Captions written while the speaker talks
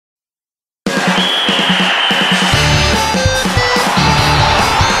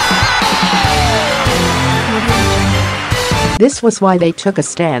This was why they took a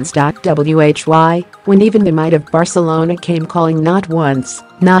stance.Why, when even the might of Barcelona came calling not once,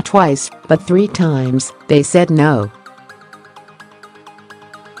 not twice, but 3 times, they said no.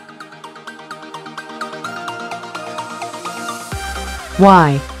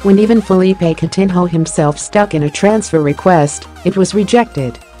 Why, when even Philippe Coutinho himself stuck in a transfer request, it was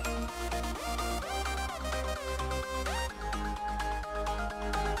rejected.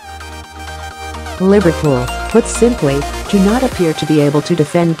 Liverpool, put simply, do not appear to be able to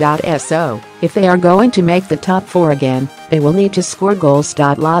defend.So. If they are going to make the top 4 again, they will need to score goals.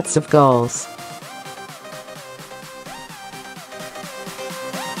 Lots of goals.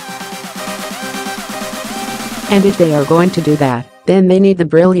 And if they are going to do that, then they need the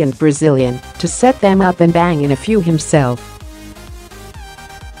brilliant Brazilian to set them up and bang in a few himself.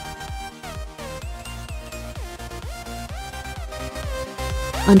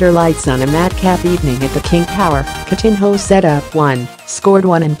 Under lights on a madcap evening at the King Power, Coutinho set up 1, scored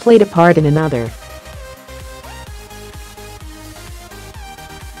 1 and played a part in another.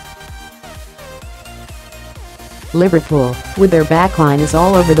 Liverpool, with their backline is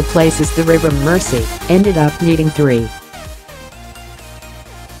all over the place as the River Mersey, ended up needing 3.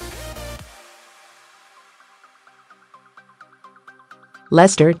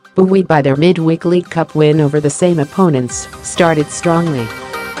 Leicester, buoyed by their midweek League Cup win over the same opponents, started strongly.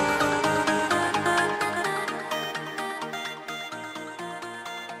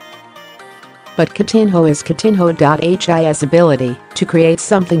 But Coutinho.His ability to create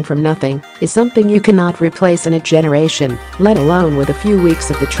something from nothing is something you cannot replace in a generation, let alone with a few weeks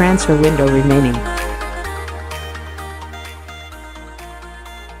of the transfer window remaining.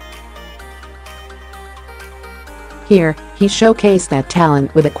 Here, he showcased that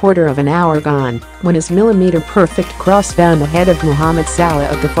talent with a quarter of an hour gone, when his millimetre-perfect cross found the head of Mohamed Salah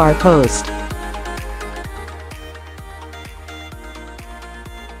at the far post.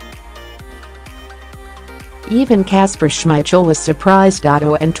 Even Kasper Schmeichel was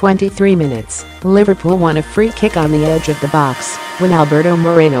surprised.On in 23 minutes. Liverpool won a free kick on the edge of the box, when Alberto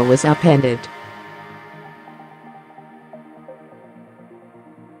Moreno was upended.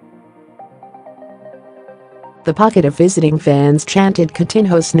 The pocket of visiting fans chanted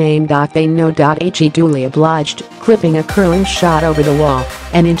Coutinho's name.They, know.He, duly obliged, clipping a curling shot over the wall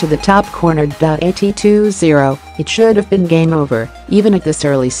and into the top corner.At 2-0. It should have been game over, even at this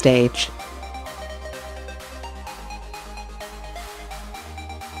early stage.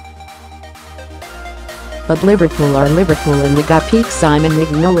 But Liverpool are Liverpool, and they got peak Simon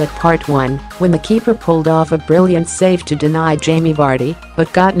Mignolet Part One when the keeper pulled off a brilliant save to deny Jamie Vardy,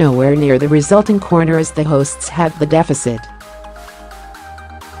 but got nowhere near the resulting corner as the hosts had the deficit.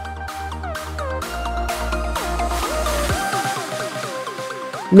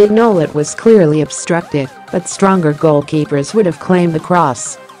 Mignolet was clearly obstructed, but stronger goalkeepers would have claimed the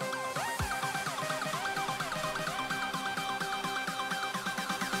cross.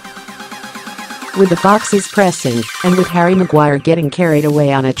 With the Foxes pressing, and with Harry Maguire getting carried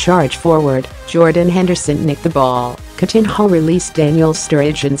away on a charge forward, Jordan Henderson nicked the ball. Coutinho released Daniel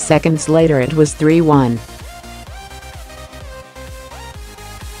Sturridge, and seconds later it was 3-1.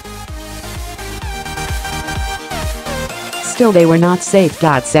 Still they were not safe.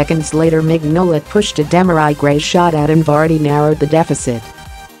 Seconds later Mignolet pushed a Demarai Gray shot at, and Vardy narrowed the deficit.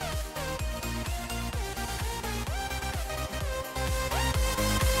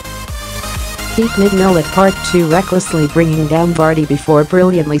 Mignolet Part II, recklessly bringing down Vardy before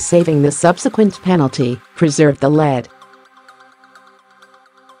brilliantly saving the subsequent penalty, preserved the lead.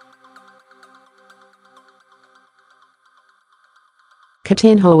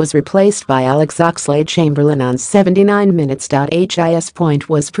 Coutinho was replaced by Alex Oxlade-Chamberlain on 79 minutes. His point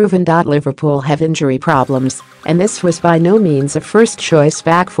was proven. Liverpool have injury problems, and this was by no means a first-choice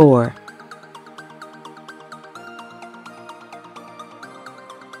back four.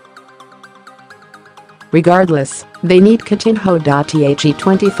 Regardless, they need Coutinho. The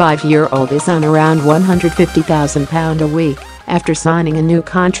 25-year-old is on around £150,000 a week after signing a new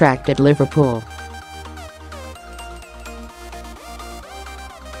contract at Liverpool.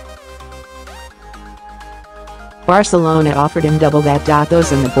 Barcelona offered him double that.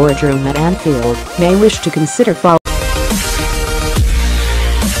 Those in the boardroom at Anfield may wish to consider following